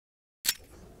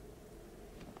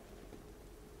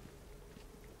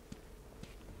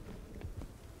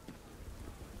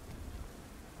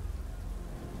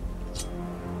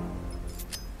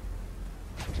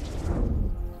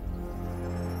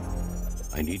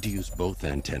I need to use both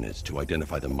antennas to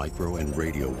identify the micro and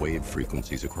radio wave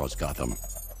frequencies across Gotham.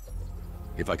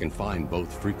 If I can find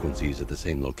both frequencies at the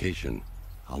same location,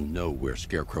 I'll know where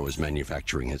Scarecrow is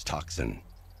manufacturing his toxin.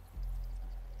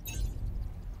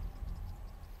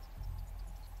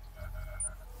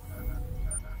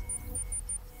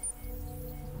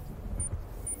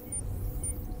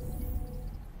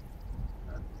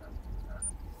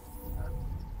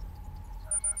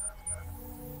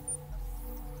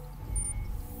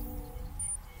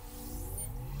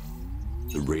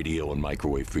 The radio and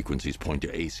microwave frequencies point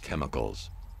to Ace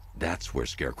Chemicals. That's where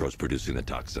Scarecrow's producing the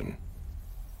toxin.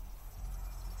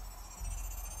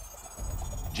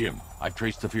 Jim, I've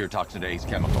traced the fear toxin to Ace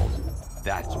Chemicals.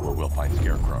 That's where we'll find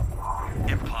Scarecrow.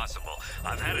 Impossible.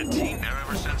 I've had a team there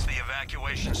ever since the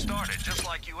evacuation started, just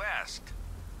like you asked.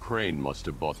 Crane must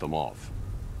have bought them off.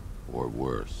 Or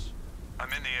worse.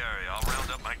 I'm in the area. I'll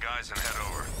round up my guys and head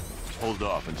over. Hold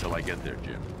off until I get there,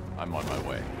 Jim. I'm on my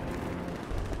way.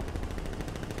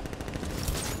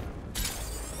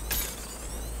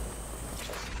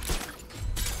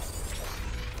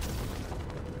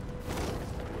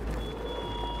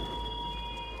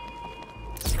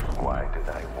 Why did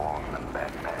I warn them,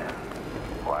 Batman?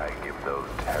 Why give those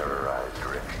terrorized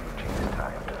refugees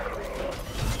time to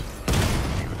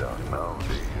flee? You don't know,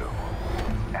 do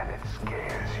you? And it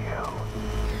scares you.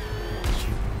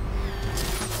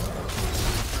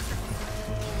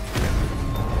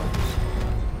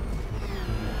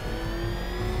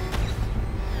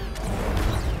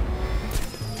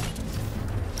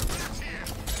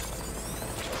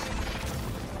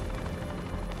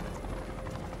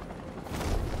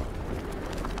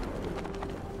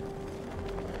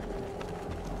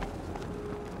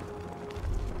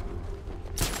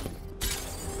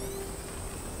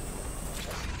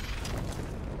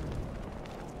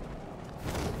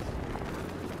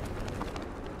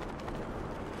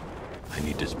 I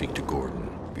need to speak to Gordon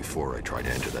before I try to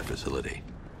enter that facility.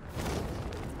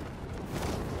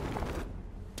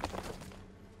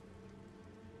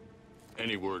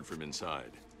 Any word from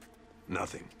inside?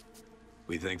 Nothing.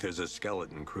 We think there's a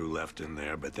skeleton crew left in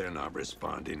there, but they're not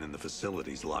responding and the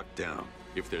facility's locked down.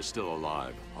 If they're still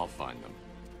alive, I'll find them.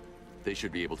 They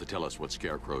should be able to tell us what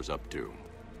Scarecrow's up to.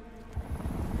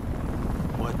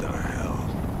 What the hell?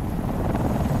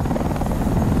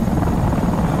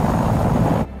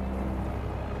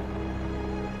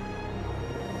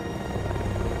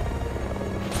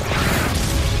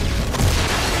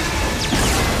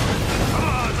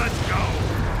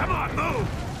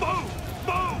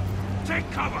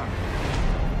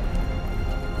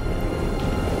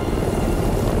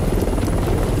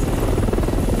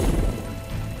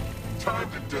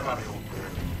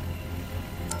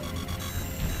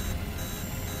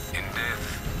 In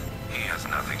death, he has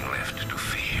nothing left to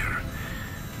fear.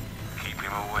 Keep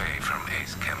him away from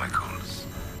Ace Chemicals.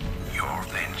 Your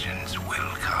vengeance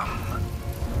will come.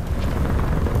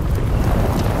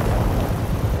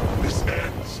 This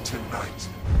ends tonight.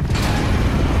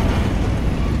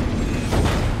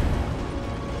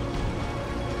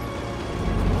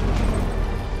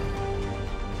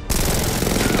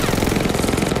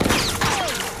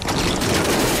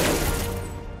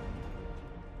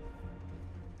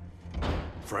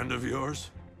 Friend of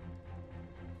yours?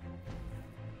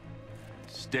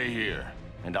 Stay here,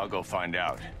 and I'll go find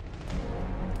out.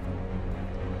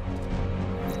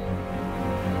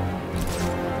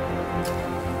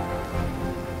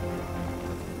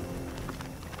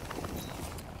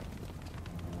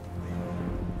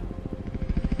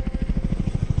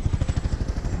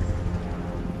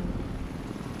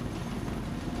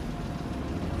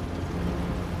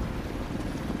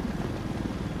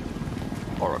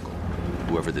 Oracle,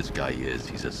 whoever this guy is,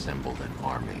 he's assembled an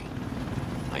army.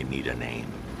 I need a name.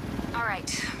 All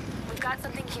right. We've got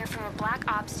something here from a black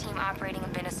ops team operating in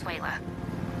Venezuela.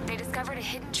 They discovered a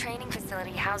hidden training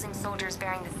facility housing soldiers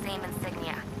bearing the same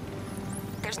insignia.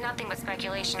 There's nothing but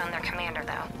speculation on their commander,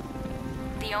 though.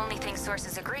 The only thing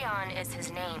sources agree on is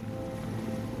his name.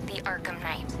 The ARKHAM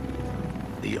Knight.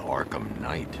 The ARKHAM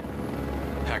Knight?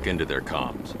 Hack into their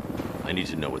comms. I need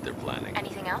to know what they're planning.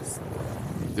 Anything else?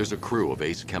 There's a crew of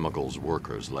Ace Chemicals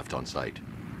workers left on site.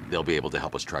 They'll be able to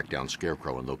help us track down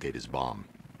Scarecrow and locate his bomb.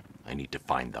 I need to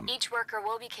find them. Each worker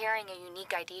will be carrying a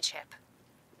unique ID chip.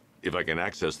 If I can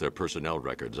access their personnel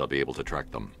records, I'll be able to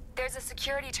track them. There's a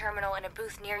security terminal in a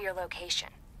booth near your location.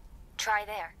 Try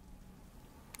there.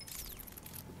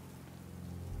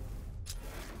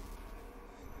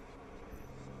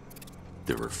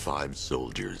 There are 5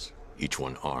 soldiers, each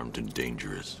one armed and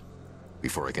dangerous.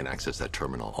 Before I can access that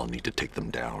terminal, I'll need to take them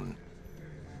down.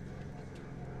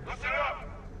 Listen up!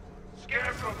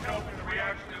 Scarecrow tells me the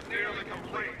reaction is nearly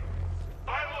complete.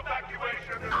 Final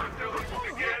evacuation of this facility will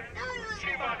begin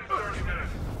T-minus 30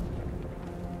 minutes.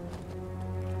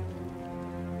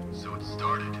 So it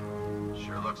started.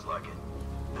 Sure looks like it.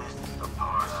 This is the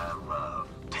part I love.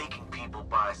 Taking people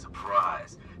by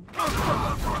surprise.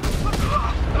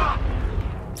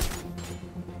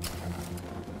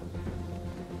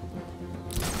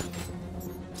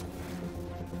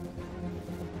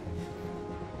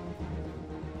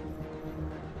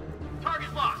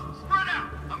 Target lost. Spread out.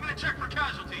 I'm gonna check for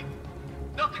casualty.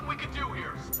 Nothing we can do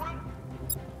here. Spread.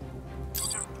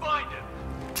 To find him.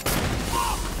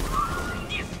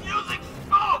 He's using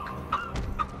smoke!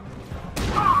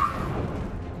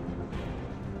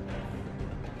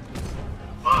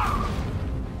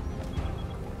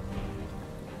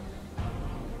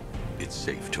 It's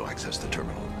safe to access the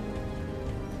terminal.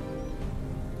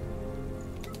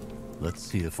 Let's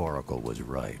see if Oracle was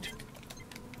right.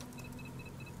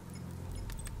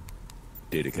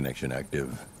 Data connection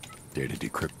active. Data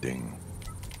decrypting.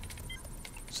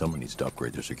 Someone needs to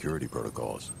upgrade their security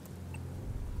protocols.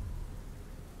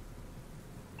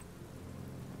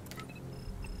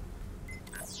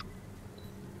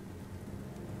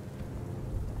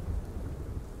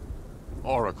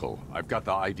 Oracle, I've got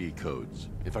the ID codes.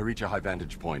 If I reach a high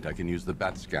vantage point, I can use the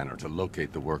bat scanner to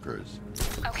locate the workers.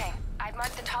 Okay, I've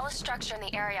marked the tallest structure in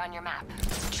the area on your map.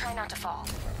 Try not to fall.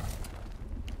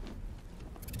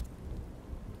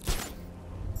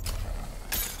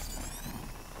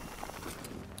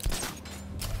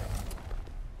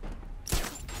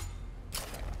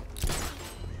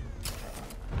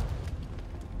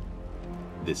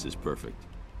 This is perfect.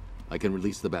 I can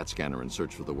release the bat scanner and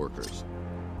search for the workers.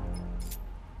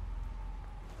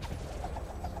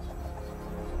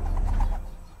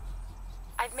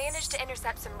 I've managed to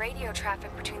intercept some radio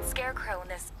traffic between Scarecrow and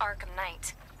this ARKHAM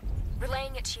KNIGHT.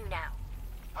 Relaying it to you now.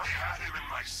 I had him in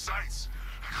my sights.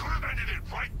 I could have ended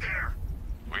it right there.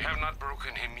 We have not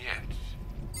broken him yet.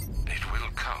 It will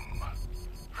come.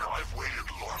 Now I've waited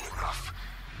long enough.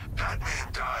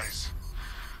 Batman dies.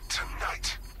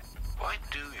 Tonight. Why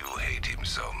do you hate him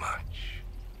so much?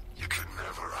 You can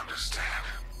never understand.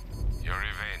 Your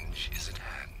revenge is at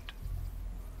hand.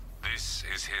 This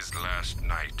is his last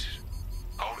night.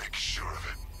 I'll make sure of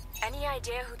it. Any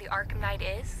idea who the ARKHAM KNIGHT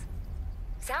is?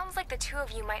 Sounds like the two of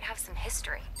you might have some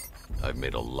history. I've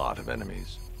made a lot of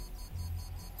enemies.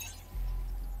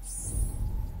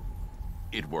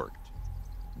 It worked.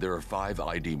 There are 5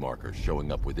 ID markers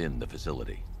showing up within the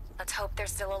facility. Let's hope they're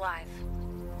still alive.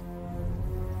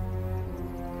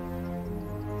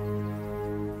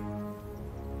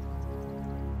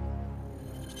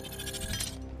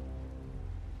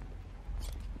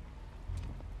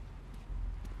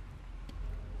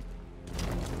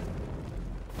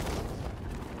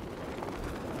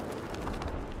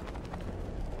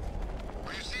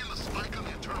 Are you seeing the spike on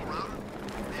the internal router?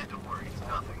 Man, don't worry, it's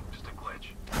nothing. Just a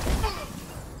glitch.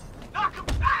 Knock him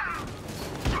down!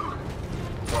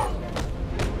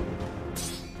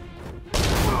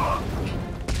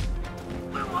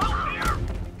 Little help here!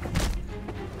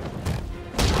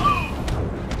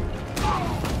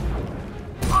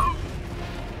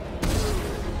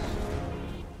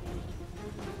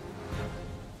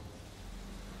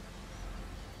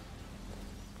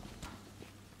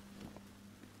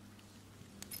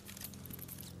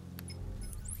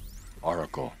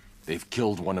 Oracle, they've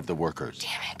killed one of the workers.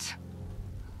 Damn it.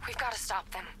 We've got to stop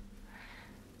them.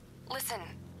 Listen,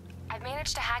 I've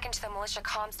managed to hack into the militia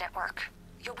comms network.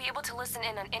 You'll be able to listen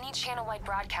in on any channel-wide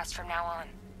broadcast from now on.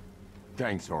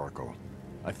 Thanks, Oracle.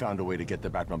 I found a way to get the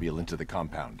Batmobile into the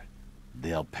compound.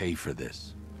 They'll pay for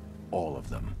this. All of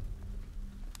them.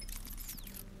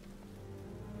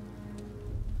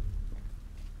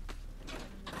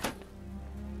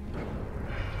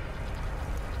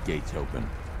 Gates open.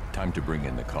 Time to bring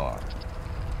in the car.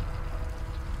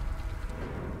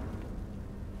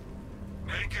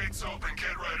 Main gate's open,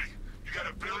 get ready. You got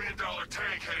 $1 billion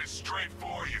tank headed straight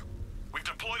for you. We've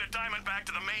deployed a Diamondback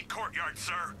to the main courtyard,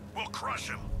 sir. We'll crush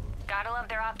him. Gotta love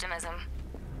their optimism.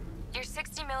 Your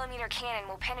 60mm cannon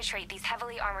will penetrate these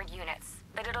heavily armored units,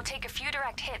 but it'll take a few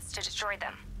direct hits to destroy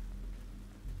them.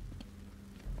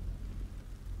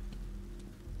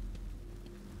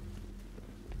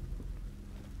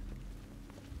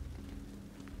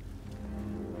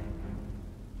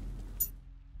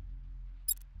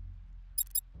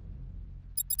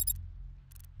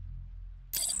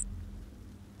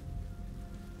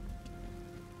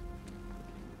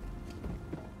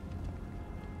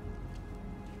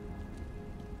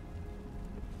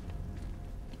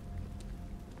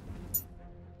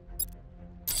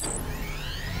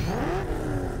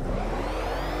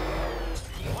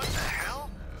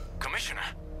 Commissioner,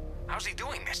 how's he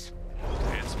doing this?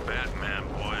 It's Batman,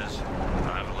 boys.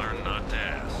 I've learned not to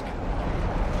ask.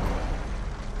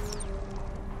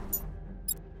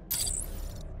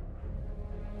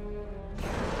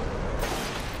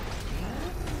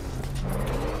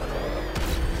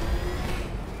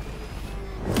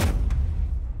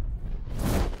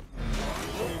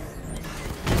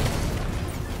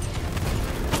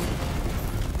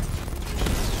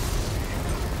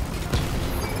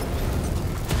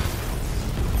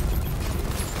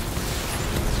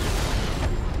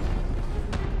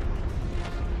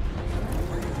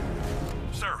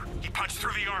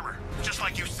 Through the armor, just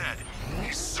like you said.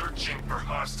 He's searching for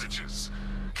hostages.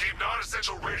 Keep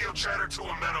non-essential radio chatter to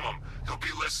a minimum. He'll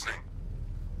be listening.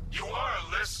 You are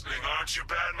listening, aren't you,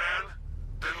 Batman?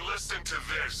 Then listen to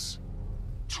this.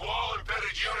 To all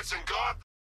embedded units in Gotham,